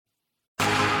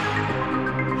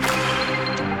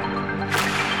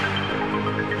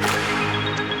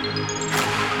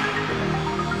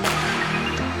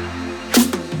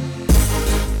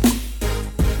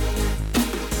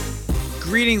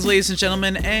Greetings, ladies and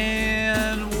gentlemen,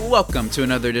 and welcome to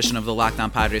another edition of the Locked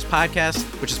On Padres podcast,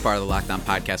 which is part of the Locked On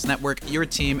Podcast Network, your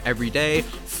team every day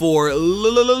for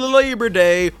Labor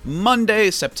Day, Monday,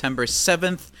 September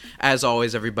 7th. As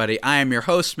always, everybody, I am your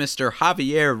host, Mr.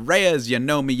 Javier Reyes. You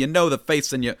know me, you know the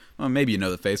face, and well, maybe you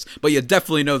know the face, but you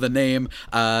definitely know the name.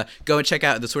 Go and check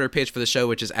out the Twitter page for the show,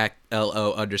 which is at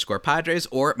 @LO_Padres,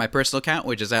 or my personal account,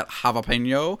 which is at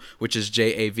Javapeno, which is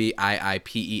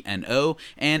JAVIIPENO.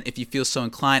 And if you feel so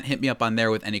inclined, hit me up on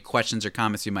there with any questions or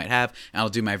comments you might have, and I'll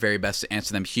do my very best to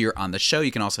answer them here on the show.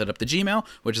 You can also hit up the Gmail,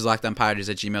 which is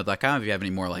lockedonpadres@gmail.com. If you have any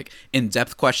more like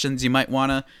in-depth questions you might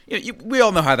want to, we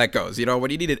all know how that goes.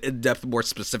 When you need an in-depth, more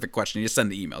specific question, you just send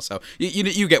the email. So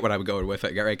you get what I'm going with,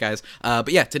 right, guys?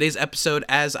 But yeah, today's episode,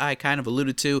 as I kind of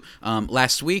alluded to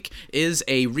last week, is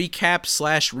a recap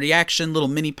 / reaction little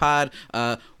mini pod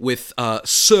with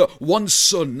Sir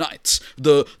Knight,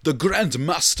 the Grand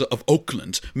Master of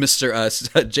Oakland,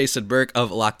 Mr. Jason Burke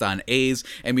of Locked On A's.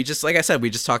 And we just, like I said, we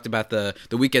just talked about the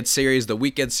weekend series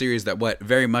that went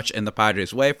very much in the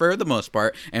Padres' way for the most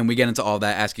part. And we get into all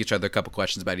that, ask each other a couple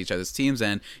questions about each other's teams.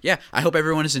 And yeah, I hope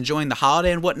everyone is enjoying the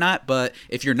holiday and whatnot. But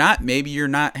if you're not, maybe you're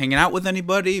not hanging out with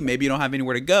anybody, maybe you don't have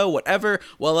anywhere to go, whatever.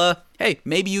 Well, hey,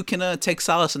 maybe you can take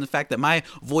solace in the fact that my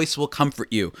voice will comfort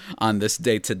you on this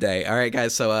day today. All right,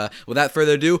 guys. So without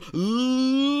further ado,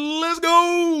 let's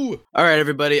go. All right,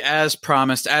 everybody. As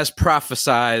promised, as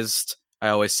prophesized. I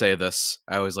always say this.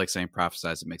 I always like saying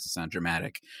prophesize. It makes it sound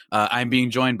dramatic. I'm being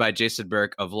joined by Jason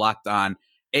Burke of Locked On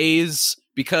A's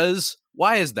because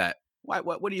why is that?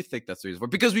 What do you think that's the reason for?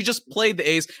 Because we just played the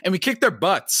A's and we kicked their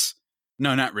butts.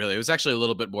 No, not really. It was actually a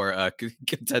little bit more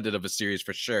contended of a series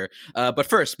for sure. But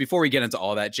first, before we get into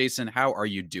all that, Jason, how are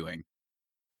you doing?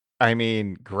 I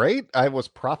mean, great. I was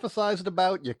prophesized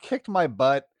about. You kicked my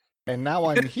butt, and now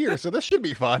I'm here, so this should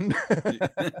be fun.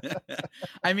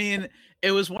 I mean,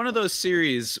 it was one of those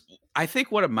series. I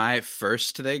think one of my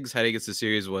first things heading into the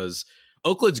series was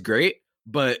Oakland's great,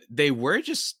 but they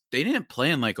didn't play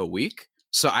in like a week.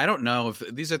 So I don't know if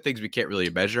these are things we can't really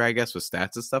measure, I guess, with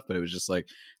stats and stuff, but it was just like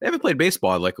they haven't played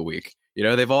baseball in like a week.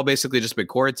 They've all basically just been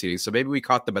quarantining. So maybe we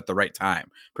caught them at the right time,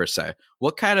 per se.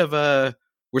 What kind of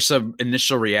were some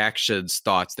initial reactions,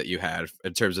 thoughts that you had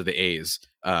in terms of the A's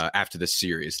after this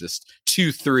series, this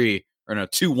 2-1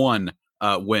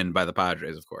 win by the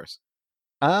Padres, of course?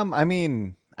 I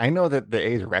mean, I know that the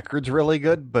A's record's really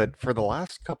good, but for the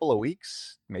last couple of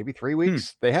weeks, maybe 3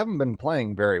 weeks, they haven't been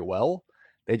playing very well.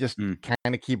 They just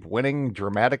kind of keep winning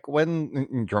dramatically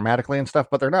and stuff,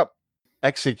 but they're not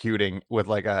executing with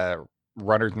like a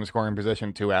runners in scoring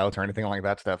position, 2 outs or anything like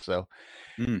that stuff. So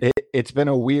it's been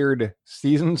a weird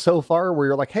season so far where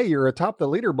you're like, hey, you're atop the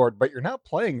leaderboard, but you're not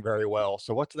playing very well.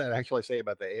 So what's that actually say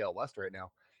about the AL West right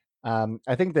now?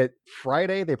 I think that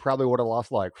Friday they probably would have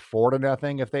lost like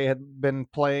 4-0 if they had been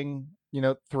playing,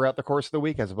 throughout the course of the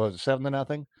week as opposed to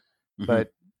 7-0.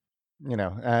 But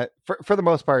for the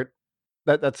most part,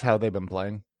 that's how they've been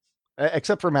playing,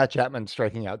 except for Matt Chapman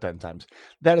striking out 10 times.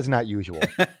 That is not usual.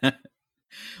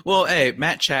 Well, hey,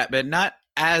 Matt Chapman, not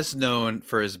as known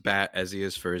for his bat as he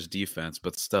is for his defense,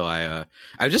 but still, I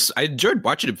enjoyed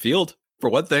watching him field. For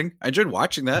one thing, I enjoyed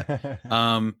watching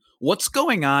that. What's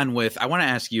going on with? I want to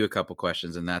ask you a couple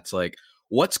questions, and that's like,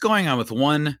 what's going on with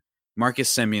one,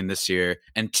 Marcus Semien this year,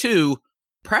 and two,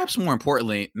 perhaps more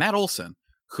importantly, Matt Olson,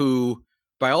 who,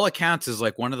 by all accounts, is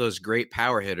like one of those great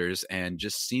power hitters and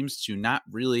just seems to not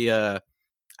really,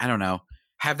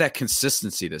 have that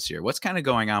consistency this year. What's kind of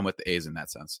going on with the A's in that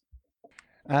sense?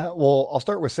 Well, I'll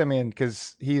start with Semien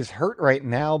because he's hurt right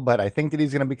now, but I think that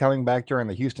he's going to be coming back during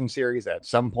the Houston series at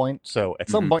some point. So at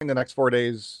some point in the next 4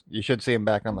 days, you should see him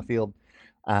back on the field.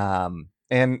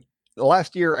 And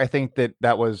last year, I think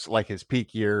that was like his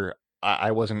peak year. I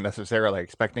wasn't necessarily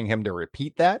expecting him to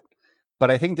repeat that,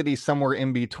 but I think that he's somewhere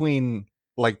in between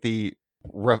like the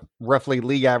roughly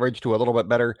league average to a little bit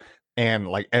better and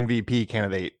like MVP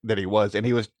candidate that he was. And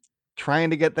he was trying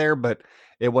to get there, but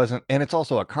it wasn't. And it's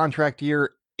also a contract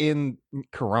year in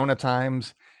Corona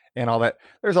times and all that.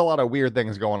 There's a lot of weird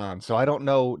things going on. So I don't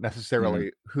know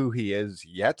necessarily who he is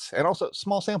yet. And also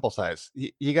small sample size.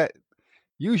 You got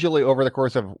usually over the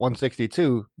course of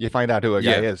 162, you find out who a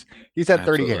guy is. He's had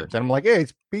 30 games. And I'm like, hey,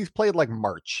 he's played like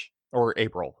March or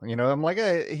April. I'm like,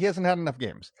 hey, he hasn't had enough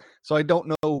games. So I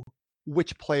don't know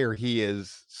which player he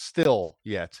is still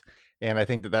yet. And I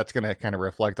think that's going to kind of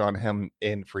reflect on him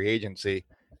in free agency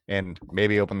and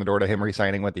maybe open the door to him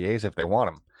re-signing with the A's if they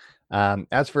want him.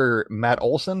 As for Matt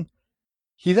Olson,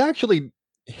 he's actually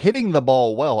hitting the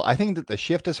ball well. I think that the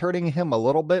shift is hurting him a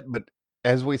little bit, but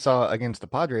as we saw against the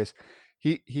Padres,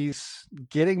 he's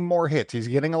getting more hits. He's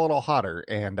getting a little hotter,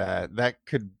 and that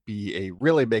could be a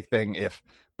really big thing if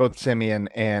both Simeon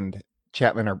and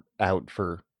Chapman are out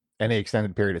for any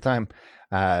extended period of time.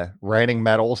 Riding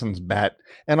Matt Olson's bat,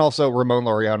 and also Ramon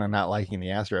Laureano not liking the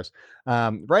Astros.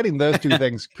 Riding those two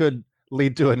things could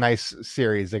lead to a nice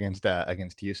series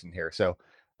against Houston here. So,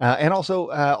 and also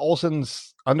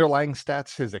Olson's underlying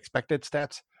stats, his expected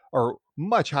stats, are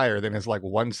much higher than his like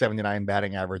 179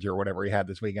 batting average or whatever he had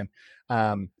this weekend.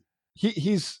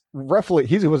 He's roughly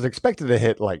he was expected to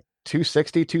hit like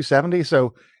 260, 270.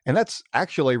 So, and that's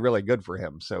actually really good for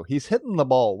him. So he's hitting the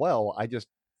ball well. I just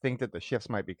think that the shifts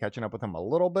might be catching up with him a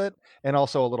little bit, and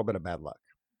also a little bit of bad luck.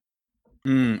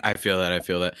 I feel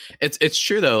that. It's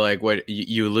true though. Like what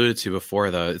you alluded to before,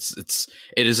 though. It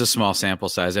is a small sample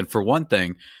size, and for one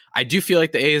thing, I do feel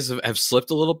like the A's have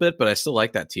slipped a little bit, but I still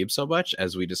like that team so much,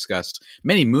 as we discussed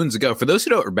many moons ago. For those who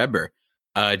don't remember,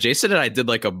 Jason and I did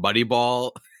like a buddy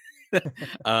ball,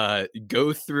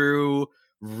 go through,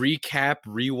 recap,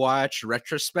 rewatch,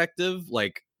 retrospective,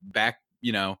 like back,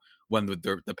 when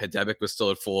the pandemic was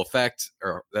still in full effect,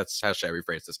 or that's how should I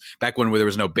rephrase this? Back when there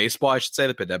was no baseball, I should say.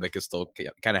 The pandemic is still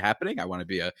kind of happening. I want to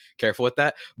be careful with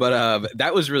that, but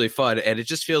that was really fun, and it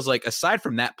just feels like, aside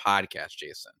from that podcast,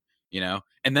 Jason,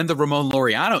 and then the Ramon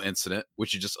Laureano incident,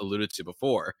 which you just alluded to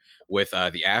before with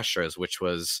the Astros, which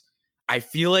was, I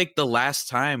feel like the last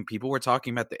time people were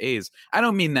talking about the A's. I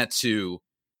don't mean that to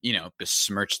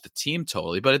besmirch the team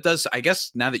totally, but it does. I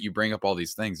guess now that you bring up all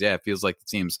these things, yeah, it feels like the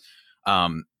team's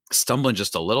stumbling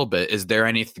just a little bit. Is there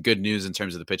any good news in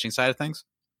terms of the pitching side of things?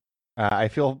 I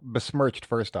feel besmirched,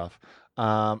 first off.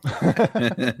 I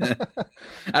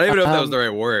don't even know if that was the right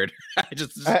word. I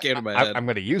just came to my head. I'm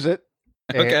going to use it.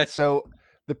 Okay. And so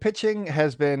the pitching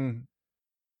has been,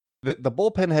 the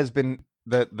bullpen has been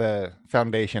the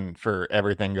foundation for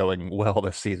everything going well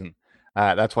this season.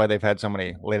 That's why they've had so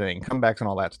many late inning comebacks and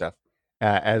all that stuff.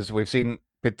 As we've seen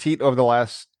Petit over the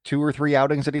last 2 or 3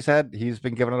 outings that he's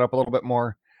been giving it up a little bit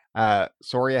more.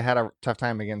 Soria had a tough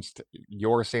time against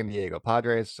your San Diego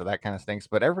Padres, so that kind of stinks.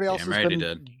 But everybody else has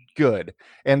been good,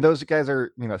 and those guys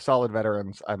are solid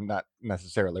veterans. I'm not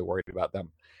necessarily worried about them.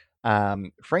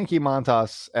 Frankie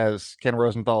Montas, as Ken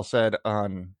Rosenthal said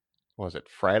on, was it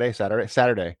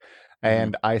Saturday,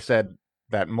 and I said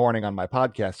that morning on my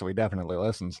podcast, so he definitely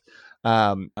listens.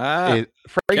 Frankie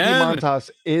Montas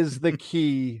is the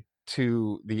key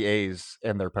to the A's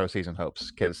and their postseason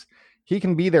hopes, because he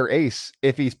can be their ace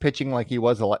if he's pitching like he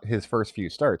was his first few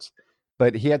starts.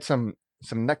 But he had some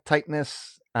neck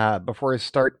tightness before his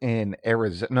start in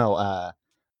Arizona. No,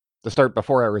 the start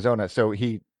before Arizona. So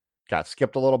he got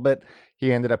skipped a little bit.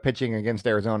 He ended up pitching against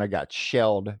Arizona, got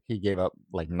shelled. He gave up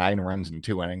like 9 runs in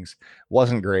 2 innings.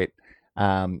 Wasn't great.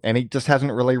 And he just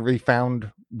hasn't really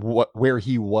refound where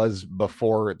he was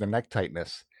before the neck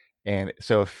tightness. And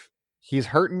so if he's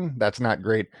hurting, that's not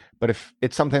great. But if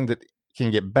it's something that can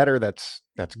get better, that's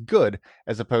good,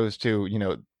 as opposed to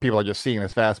people are just seeing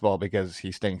his fastball because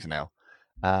he stinks now.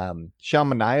 Sean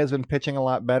Manaea has been pitching a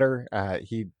lot better.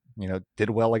 He did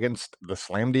well against the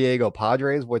Slam Diego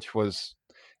Padres, which was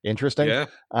interesting.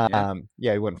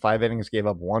 He went 5 innings, gave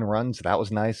up 1 run, so that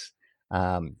was nice.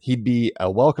 He'd be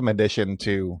a welcome addition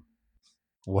to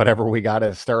whatever we got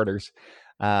as starters.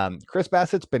 Chris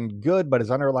Bassett's been good, but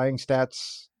his underlying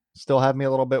stats still have me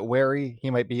a little bit wary. He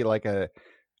might be like a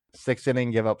 6th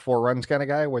inning, give up 4 runs kind of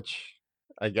guy, which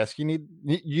I guess you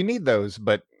need those,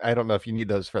 but I don't know if you need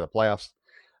those for the playoffs.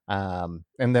 And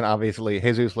then obviously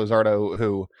Jesus Luzardo,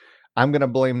 who I'm going to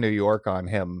blame New York on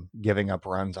him giving up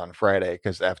runs on Friday,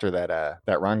 because after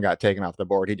that run got taken off the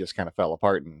board, he just kind of fell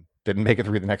apart and didn't make it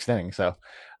through the next inning. So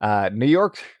New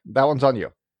York, that one's on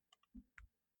you.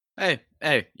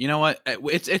 Hey, you know what?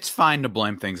 It's fine to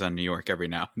blame things on New York every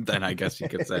now and then, I guess you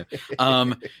could say.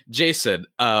 Jason,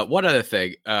 one other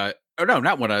thing. Or no,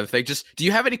 not one other thing. Just, do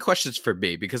you have any questions for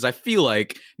me? Because I feel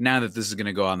like now that this is going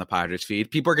to go on the Padres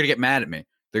feed, people are going to get mad at me.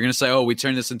 They're going to say, oh, we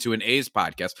turned this into an A's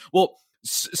podcast. Well,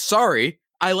 sorry.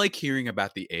 I like hearing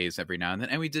about the A's every now and then,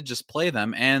 and we did just play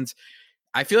them. And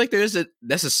I feel like there isn't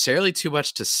necessarily too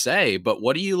much to say, but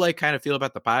what do you kind of feel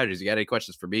about the Padres? You got any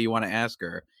questions for me you want to ask,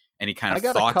 or any kind of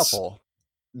thoughts? I got a couple.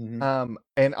 Mm-hmm.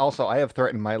 And also, I have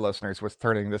threatened my listeners with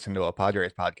turning this into a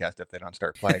Padres podcast if they don't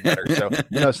start playing better.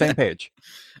 So, same page.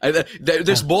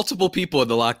 There's multiple people in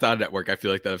the Locked On Network, I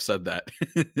feel like, that have said that.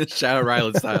 Shout out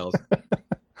Ryland Styles.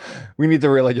 We need to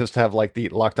really just have like the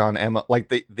Locked On Emma, like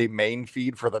the main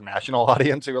feed for the national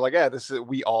audience who are like,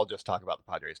 we all just talk about the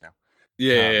Padres now.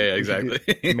 Yeah, exactly.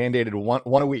 Mandated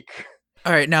one a week.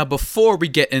 All right, now before we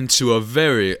get into a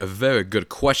very good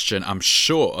question, I'm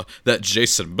sure that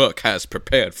Jason Book has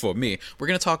prepared for me, we're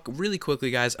going to talk really quickly,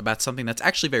 guys, about something that's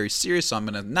actually very serious. So I'm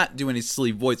going to not do any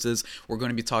silly voices. We're going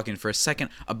to be talking for a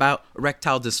second about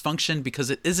erectile dysfunction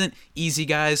because it isn't easy,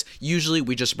 guys. Usually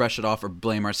we just brush it off or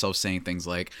blame ourselves saying things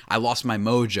like, I lost my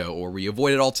mojo, or we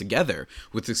avoid it altogether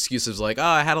with excuses like, oh,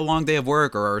 I had a long day of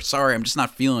work, or sorry, I'm just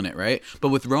not feeling it, right? But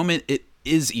with Roman, it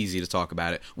is easy to talk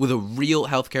about it with a real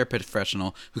healthcare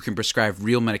professional who can prescribe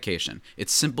real medication.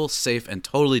 It's simple, safe, and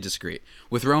totally discreet.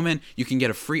 With Roman, you can get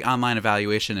a free online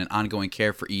evaluation and ongoing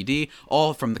care for ED,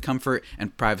 all from the comfort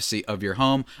and privacy of your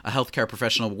home. A healthcare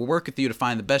professional will work with you to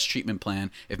find the best treatment plan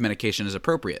if medication is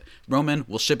appropriate. Roman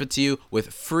will ship it to you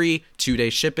with free 2-day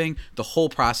shipping. The whole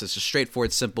process is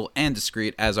straightforward, simple, and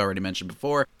discreet, as already mentioned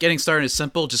before. Getting started is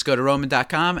simple. Just go to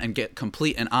Roman.com and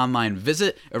complete an online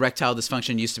visit. Erectile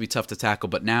dysfunction used to be tough to tackle,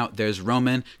 but now there's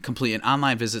Roman. Complete an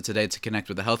online visit today to connect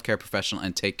with a healthcare professional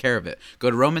and take care of it.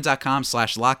 Go to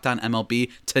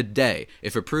roman.com/LockedOnMLB today.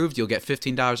 If approved, you'll get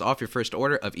 $15 off your first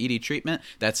order of ED treatment.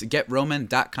 That's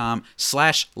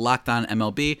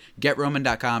getroman.com/LockedOnMLB.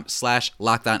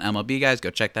 Getroman.com/LockedOnMLB, guys. Go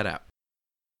check that out.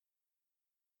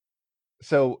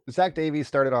 So Zach Davies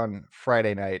started on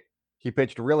Friday night. He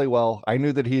pitched really well. I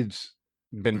knew that he's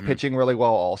been pitching really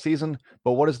well all season,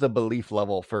 but what is the belief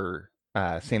level for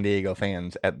San Diego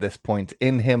fans at this point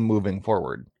in him moving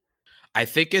forward? I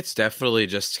think it's definitely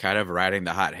just kind of riding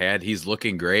the hot hand. He's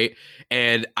looking great,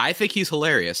 and I think he's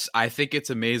hilarious. I think it's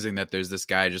amazing that there's this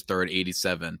guy just throwing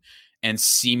 87 and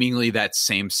seemingly that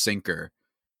same sinker.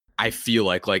 I feel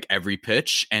like every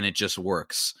pitch, and it just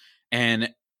works.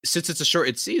 And since it's a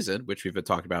shortened season, which we've been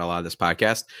talking about a lot of this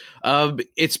podcast,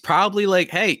 it's probably like,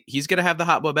 hey, he's going to have the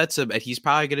hot momentum, and he's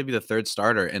probably going to be the third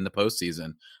starter in the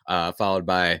postseason, followed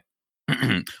by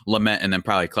Lamet and then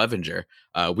probably Clevenger.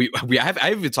 I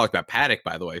even talked about Paddock,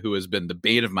 by the way, who has been the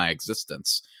bane of my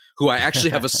existence, who I actually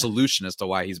have a solution as to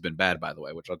why he's been bad, by the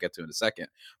way, which I'll get to in a second.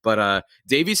 But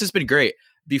Davies has been great.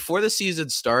 Before the season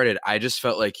started, I just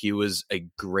felt like he was a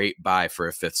great buy for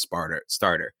a fifth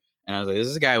starter. And I was like, this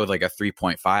is a guy with like a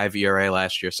 3.5 ERA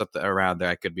last year, something around there.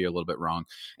 I could be a little bit wrong.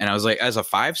 And I was like, as a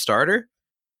 5 starter,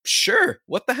 sure,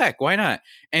 what the heck, why not?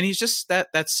 And he's just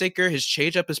that sinker. His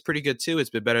changeup is pretty good too.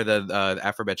 It's been better than the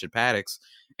aforementioned Paddocks,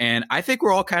 and I think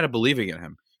we're all kind of believing in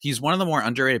him. He's one of the more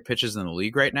underrated pitchers in the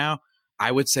league right now.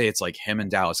 I would say it's like him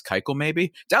and Dallas Keuchel,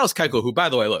 maybe. Dallas Keuchel, who, by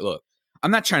the way, look,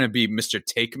 I'm not trying to be Mr.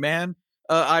 Take Man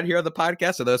on here on the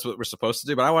podcast, so that's what we're supposed to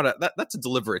do, but I want to that's to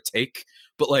deliver a take.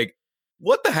 But like,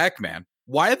 what the heck, man?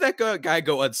 Why did that guy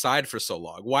go unsigned for so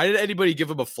long? Why did anybody give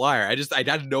him a flyer? I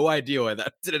had no idea why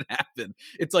that didn't happen.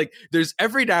 It's like there's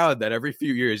every now and then, every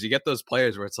few years, you get those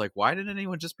players where it's like, why didn't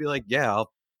anyone just be like, yeah,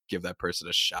 I'll give that person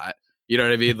a shot? You know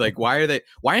what I mean? Like, why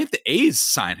aren't the A's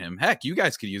sign him? Heck, you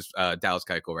guys could use Dallas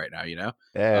Keuchel right now, you know?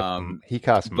 He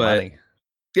costs money.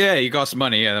 Yeah, he costs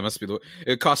money. Yeah, that must be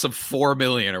it cost him $4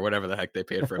 million or whatever the heck they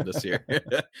paid for him this year.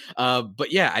 But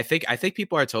yeah, I think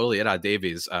people are totally in on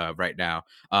Davies right now.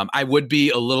 I would be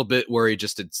a little bit worried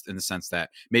just in the sense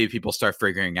that maybe people start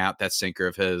figuring out that sinker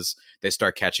of his, they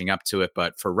start catching up to it.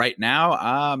 But for right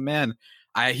now, man,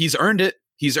 he's earned it.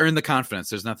 He's earned the confidence.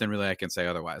 There's nothing really I can say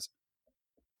otherwise.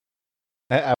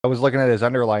 I was looking at his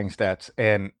underlying stats,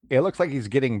 and it looks like he's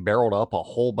getting barreled up a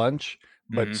whole bunch,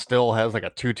 but still has like a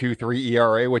 2.23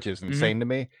 ERA, which is insane to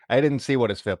me. I didn't see what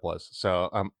his FIP was, so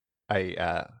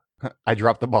I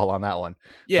dropped the ball on that one.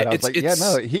 Yeah, but I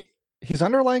was his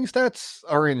underlying stats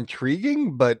are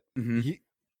intriguing, but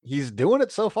he's doing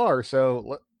it so far.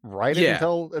 So ride it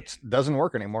until it doesn't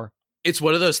work anymore. It's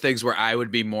one of those things where I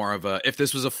would be more of if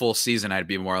this was a full season, I'd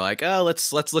be more like, oh,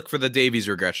 let's look for the Davies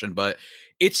regression. But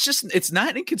it's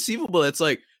not inconceivable. It's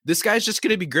like, this guy's just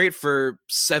going to be great for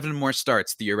 7 more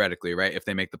starts, theoretically, right? If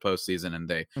they make the postseason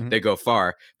and they go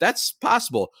far, that's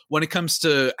possible. When it comes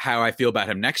to how I feel about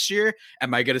him next year,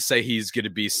 am I going to say he's going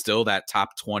to be still that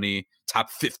top 20,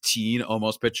 top 15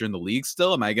 almost pitcher in the league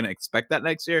still? Am I going to expect that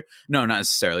next year? No, not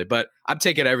necessarily. But I'm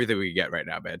taking everything we can get right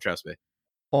now, man. Trust me.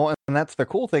 Well, and that's the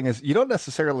cool thing is you don't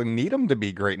necessarily need him to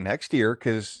be great next year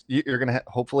because you're going to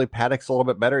hopefully Paddock's a little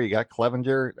bit better. You got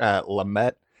Clevenger,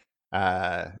 Lamet,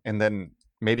 and then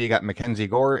maybe you got Mackenzie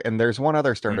Gore, and there's one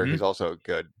other starter who's also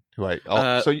good.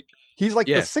 So he's like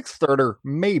the 6th starter,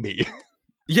 maybe.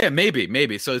 Yeah,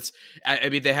 maybe. So it's, I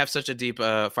mean, they have such a deep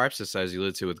farm system, as you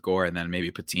alluded to with Gore, and then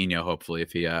maybe Patino, hopefully,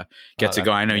 if he gets to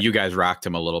go. I know you guys rocked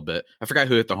him a little bit. I forgot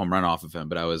who hit the home run off of him,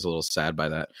 but I was a little sad by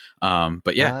that.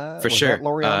 But yeah, for sure. That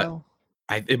Laureano?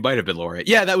 It might have been Laureano.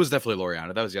 Yeah, that was definitely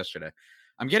Laureano. That was yesterday.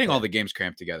 I'm getting all the games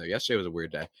cramped together. Yesterday was a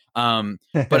weird day.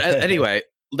 But anyway,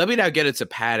 let me now get into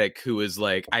Paddock, who is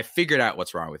like, I figured out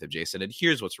what's wrong with him, Jason, and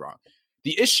here's what's wrong.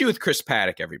 The issue with Chris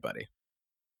Paddock, everybody,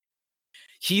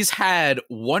 he had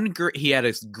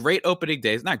a great opening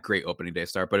day, not great opening day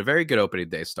start, but a very good opening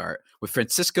day start with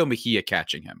Francisco Mejia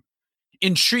catching him.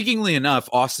 Intriguingly enough,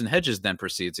 Austin Hedges then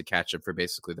proceeded to catch him for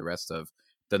basically the rest of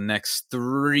the next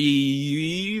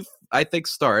 3, I think,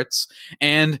 starts.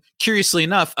 And curiously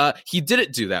enough, he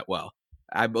didn't do that well.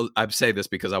 I'm saying this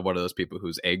because I'm one of those people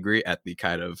who's angry at the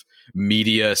kind of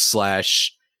media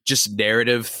 / just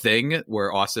narrative thing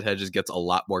where Austin Hedges gets a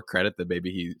lot more credit than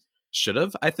maybe he should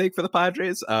have, I think, for the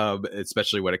Padres,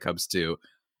 especially when it comes to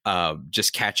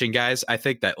just catching guys. I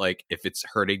think that, like, if it's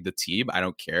hurting the team, I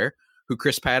don't care who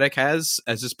Chris Paddock has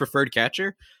as his preferred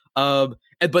catcher. But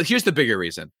here's the bigger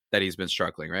reason that he's been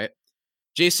struggling, right?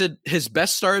 Jason, his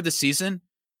best start of the season,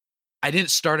 I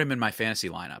didn't start him in my fantasy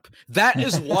lineup. That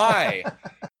is why,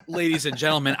 ladies and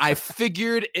gentlemen, I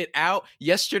figured it out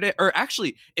yesterday. Or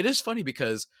actually, it is funny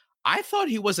because I thought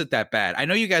he wasn't that bad. I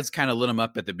know you guys kind of lit him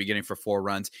up at the beginning for 4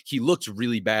 runs. He looked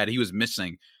really bad. He was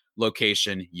missing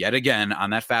location yet again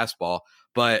on that fastball.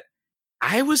 But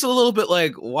I was a little bit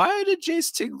like, why did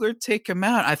Jace Tingler take him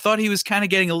out? I thought he was kind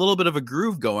of getting a little bit of a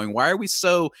groove going. Why are we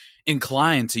so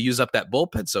inclined to use up that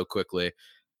bullpen so quickly?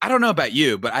 I don't know about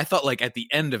you, but I thought, like, at the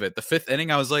end of it, the 5th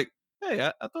inning, I was like, hey,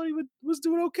 I thought he was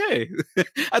doing okay.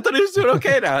 I thought he was doing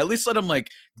okay now. At least let him, like,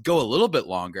 go a little bit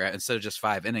longer instead of just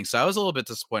 5 innings. So I was a little bit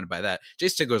disappointed by that.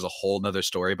 Jace Tingler is a whole nother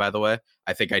story, by the way.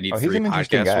 I think I need 3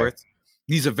 podcasts worth.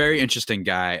 He's a very interesting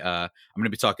guy. I'm going to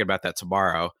be talking about that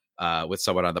tomorrow with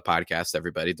someone on the podcast,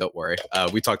 everybody. Don't worry.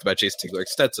 We talked about Jace Tingler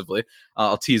extensively.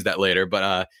 I'll tease that later.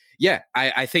 But yeah,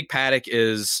 I think Paddock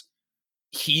is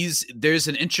there's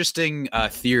an interesting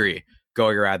theory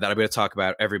going around that I'm going to talk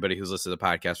about everybody who's listened to the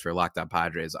podcast for Locked On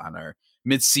Padres on our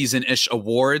mid-season-ish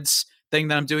awards thing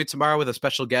that I'm doing tomorrow with a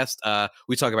special guest.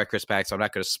 We talk about Chris Paddock, so I'm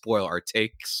not going to spoil our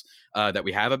takes that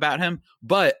we have about him.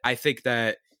 But I think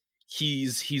that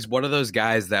he's one of those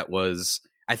guys that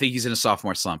I think he's in a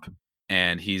sophomore slump,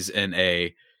 and he's in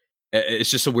it's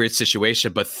just a weird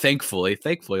situation. But thankfully,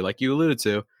 like you alluded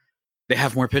to, they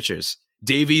have more pitchers.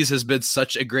 Davies has been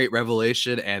such a great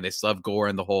revelation, and they still have Gore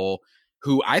in the hole,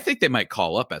 who I think they might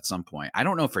call up at some point. I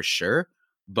don't know for sure,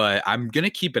 but I'm going to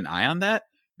keep an eye on that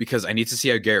because I need to see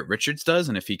how Garrett Richards does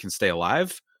and if he can stay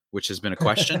alive, which has been a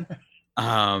question.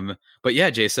 But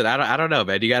yeah, Jason, I don't know,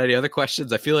 man. You got any other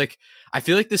questions? I feel like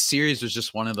this series was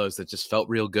just one of those that just felt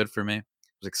real good for me. I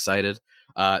was excited.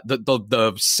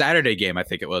 The Saturday game, I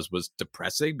think it was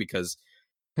depressing because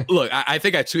look, I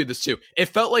think I tweeted this too. It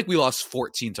felt like we lost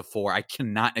 14-4. I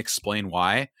cannot explain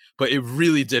why, but it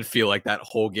really did feel like that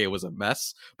whole game was a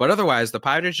mess. But otherwise, the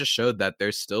Pirates just showed that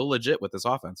they're still legit with this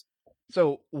offense.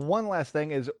 So one last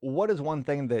thing is, what is one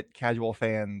thing that casual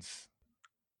fans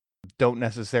don't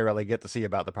necessarily get to see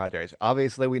about the Padres?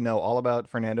 Obviously, we know all about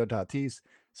Fernando Tatis,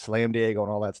 Slam Diego,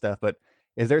 and all that stuff, but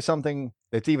is there something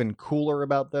that's even cooler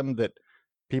about them that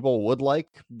people would like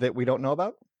that we don't know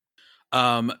about?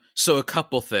 So a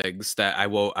couple things that I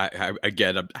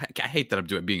hate that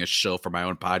I'm being a shill for my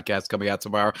own podcast coming out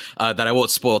tomorrow, that I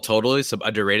won't spoil totally, some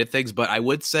underrated things, but I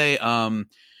would say,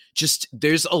 just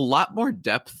there's a lot more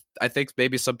depth. I think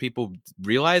maybe some people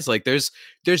realize, like, there's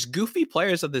goofy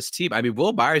players on this team. I mean,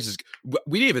 Will Myers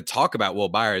we didn't even talk about Will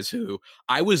Myers, who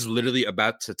I was literally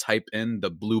about to type in the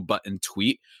blue button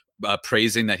tweet,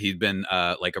 praising that he'd been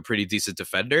like a pretty decent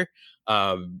defender.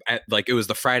 Like it was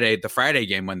the Friday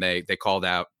game when they called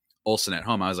out Olsen at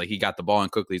home. I was like, he got the ball in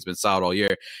quickly. He's been solid all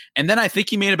year. And then I think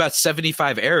he made about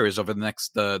 75 errors over the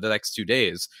next 2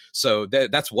 days. So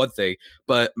that's one thing.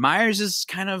 But Myers is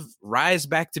kind of rise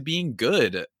back to being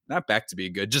good. Not back to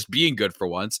being good, just being good for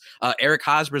once. Eric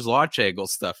Hosmer's launch angle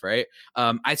stuff, right?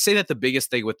 I'd say that the biggest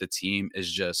thing with the team is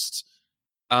just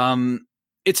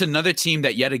it's another team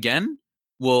that yet again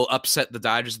will upset the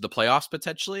Dodgers in the playoffs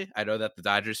potentially. I know that the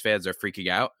Dodgers fans are freaking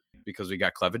out because we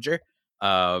got Clevenger.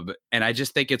 And I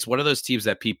just think it's one of those teams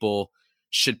that people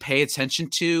should pay attention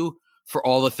to for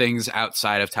all the things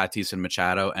outside of Tatis and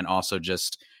Machado. And also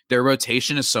just their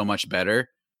rotation is so much better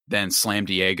than Slam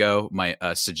Diego might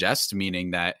suggest,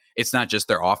 meaning that it's not just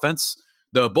their offense.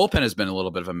 The bullpen has been a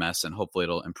little bit of a mess, and hopefully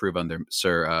it'll improve under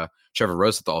Sir Trevor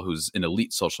Rosenthal, who's an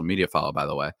elite social media follow, by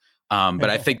the way. But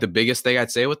I think the biggest thing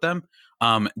I'd say with them,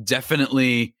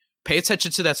 definitely pay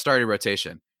attention to that starting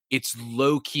rotation. It's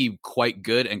low-key quite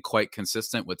good and quite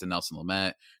consistent with the Nelson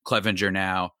Lamet, Clevenger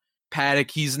now.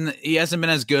 Paddock, he hasn't been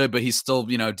as good, but he's still,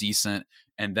 decent.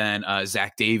 And then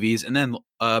Zach Davies, and then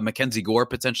Mackenzie Gore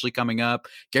potentially coming up.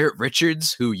 Garrett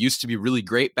Richards, who used to be really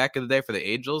great back in the day for the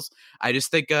Angels. I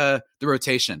just think the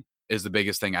rotation is the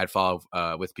biggest thing I'd follow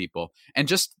with people. And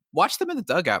just watch them in the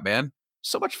dugout, man.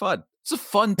 So much fun. It's a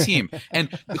fun team. And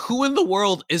who in the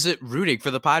world isn't rooting for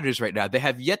the Padres right now? They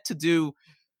have yet to do,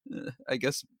 I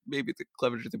guess maybe the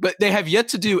clever thing, but they have yet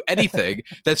to do anything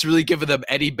that's really given them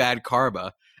any bad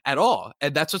karma at all.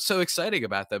 And that's what's so exciting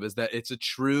about them, is that it's a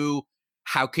true,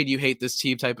 how can you hate this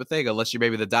team type of thing, unless you're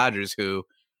maybe the Dodgers, who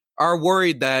are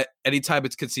worried that anytime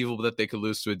it's conceivable that they could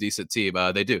lose to a decent team,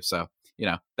 they do. So,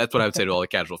 that's what I would say to all the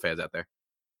casual fans out there.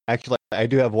 Actually, I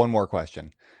do have one more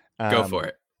question. Go for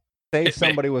it. Say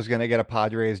somebody was going to get a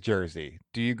Padres jersey.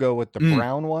 Do you go with the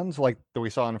brown ones like that we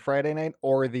saw on Friday night,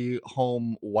 or the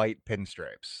home white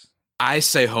pinstripes? I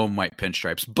say home white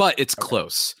pinstripes, but it's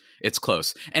close. It's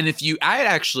close. And if you,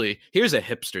 here's a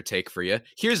hipster take for you.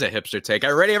 Here's a hipster take.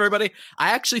 Are you ready, everybody? I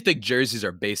actually think jerseys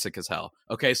are basic as hell.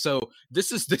 Okay, so this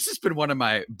has been one of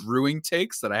my brewing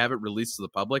takes that I haven't released to the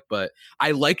public, but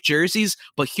I like jerseys.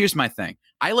 But here's my thing.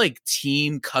 I like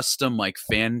team custom, like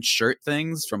fan shirt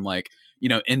things from like,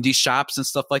 indie shops and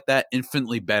stuff like that,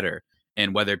 infinitely better.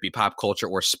 And whether it be pop culture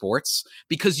or sports,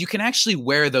 because you can actually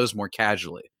wear those more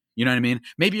casually. You know what I mean?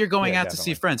 Maybe you're going out to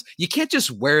see friends. You can't just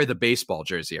wear the baseball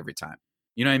jersey every time.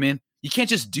 You know what I mean? You can't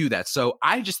just do that. So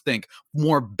I just think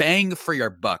more bang for your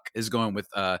buck is going with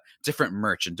different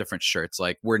merch and different shirts.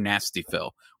 Like we're Nasty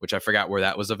Phil, which I forgot where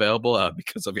that was available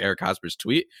because of Eric Hosmer's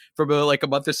tweet from like a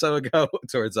month or so ago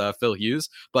towards Phil Hughes.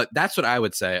 But that's what I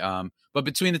would say. But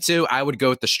between the two, I would go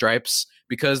with the stripes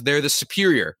because they're the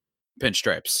superior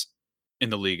pinstripes in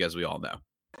the league, as we all know.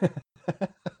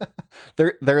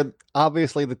 They're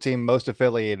obviously the team most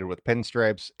affiliated with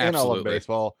pinstripes in all of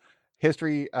baseball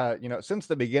history. Since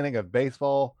the beginning of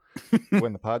baseball,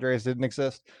 when the Padres didn't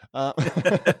exist.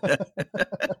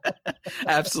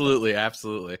 Absolutely.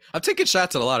 I'm taking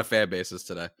shots at a lot of fan bases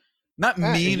today. Not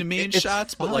mean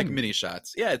shots, but like mini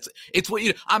shots. Yeah, it's what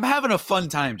I'm having a fun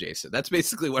time, Jason. That's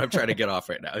basically what I'm trying to get off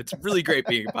right now. It's really great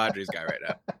being a Padres guy right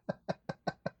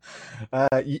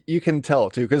now. You can tell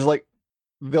too, because like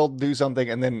they'll do something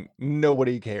and then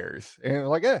nobody cares, and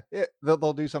like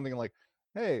they'll do something like,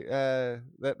 hey,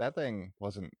 that thing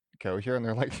wasn't kosher, and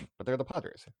they're like, but they're the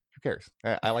Padres. Who cares?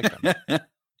 I like them.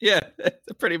 Yeah,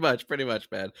 pretty much,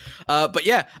 man. But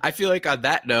yeah, I feel like on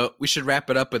that note, we should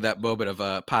wrap it up with that moment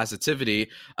of positivity.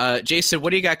 Jason, what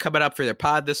do you got coming up for their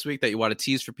pod this week that you want to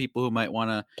tease for people who might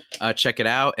want to check it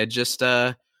out? And just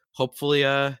hopefully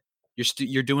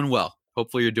you're doing well.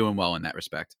 Hopefully you're doing well in that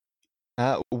respect.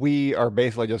 We are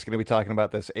basically just going to be talking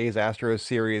about this A's Astros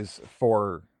series.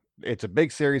 It's a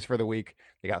big series for the week.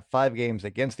 They got 5 games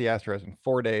against the Astros in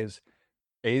 4 days.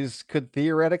 A's could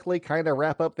theoretically kind of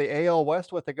wrap up the AL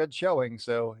West with a good showing.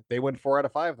 So if they win 4 out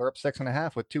of 5, they're up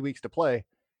 6.5 with 2 weeks to play.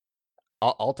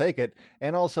 I'll take it.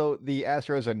 And also the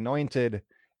Astros anointed,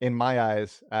 in my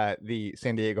eyes, the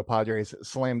San Diego Padres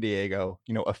Slam Diego.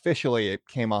 Officially it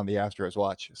came on the Astros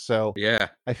watch. So yeah,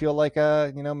 I feel like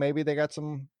maybe they got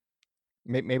some.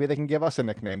 Maybe they can give us a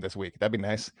nickname this week. That'd be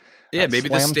nice. Yeah, maybe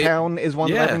Slam Town is one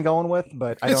that I've been going with,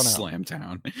 but I don't know. Slam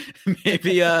Town.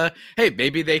 Maybe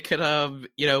maybe they could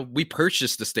we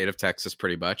purchased the state of Texas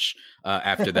pretty much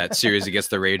after that series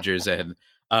against the Rangers and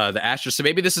the Astros. So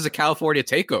maybe this is a California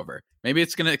takeover. Maybe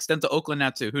it's going to extend to Oakland now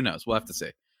too. Who knows? We'll have to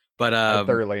see. But I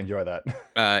thoroughly enjoy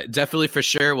that. Definitely for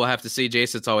sure. We'll have to see,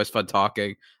 Jason. It's always fun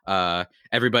talking.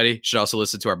 Everybody should also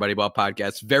listen to our Moneyball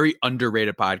podcast. Very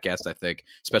underrated podcast, I think,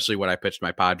 especially when I pitched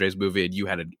my Padres movie and you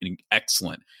had an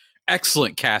excellent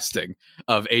casting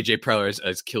of AJ Preller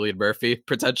as Cillian Murphy,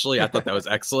 potentially. I thought that was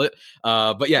excellent.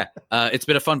 But yeah, it's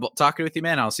been a fun talking with you,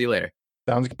 man. I'll see you later.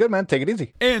 Sounds good, man. Take it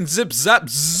easy. And zip, zap,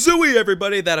 zooey,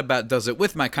 everybody. That about does it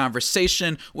with my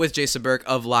conversation with Jason Burke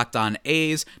of Locked On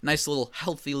A's. Nice little,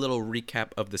 healthy little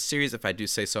recap of the series, if I do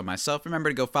say so myself. Remember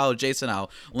to go follow Jason. I'll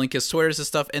link his Twitters and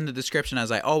stuff in the description,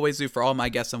 as I always do for all my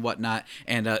guests and whatnot.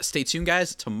 And stay tuned,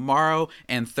 guys. Tomorrow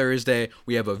and Thursday,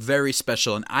 we have a very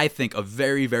special and I think a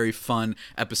very, very fun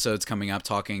episodes coming up,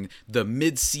 talking the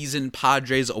mid-season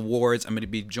Padres Awards. I'm going to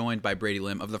be joined by Brady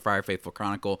Lim of the Friar Faithful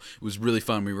Chronicle. It was really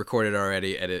fun. We recorded already.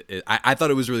 And I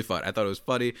thought it was really fun. I thought it was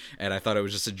funny, and I thought it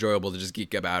was just enjoyable to just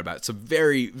geek about some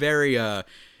very, very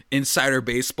insider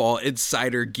baseball,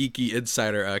 geeky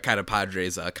insider kind of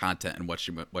Padres content and what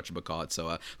you call it.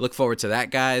 So look forward to that,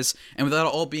 guys. And with that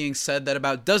all being said, that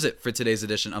about does it for today's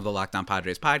edition of the Locked On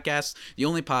Padres podcast, the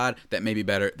only pod that may be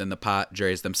better than the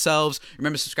Padres themselves.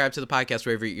 Remember, subscribe to the podcast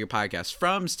wherever you get your podcasts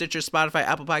from: Stitcher, Spotify,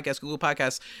 Apple Podcasts, Google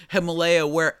Podcasts, Himalaya,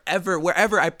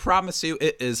 wherever. I promise you,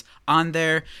 it is on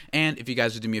there. And if you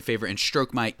guys would do me a favor and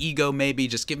stroke my ego, maybe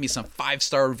just give me some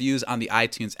 5-star reviews on the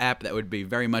iTunes app. That would be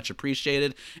very much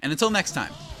appreciated. And until next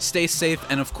time, stay safe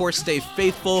and, of course, stay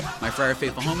faithful. My Friar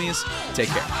Faithful homies, take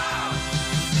care.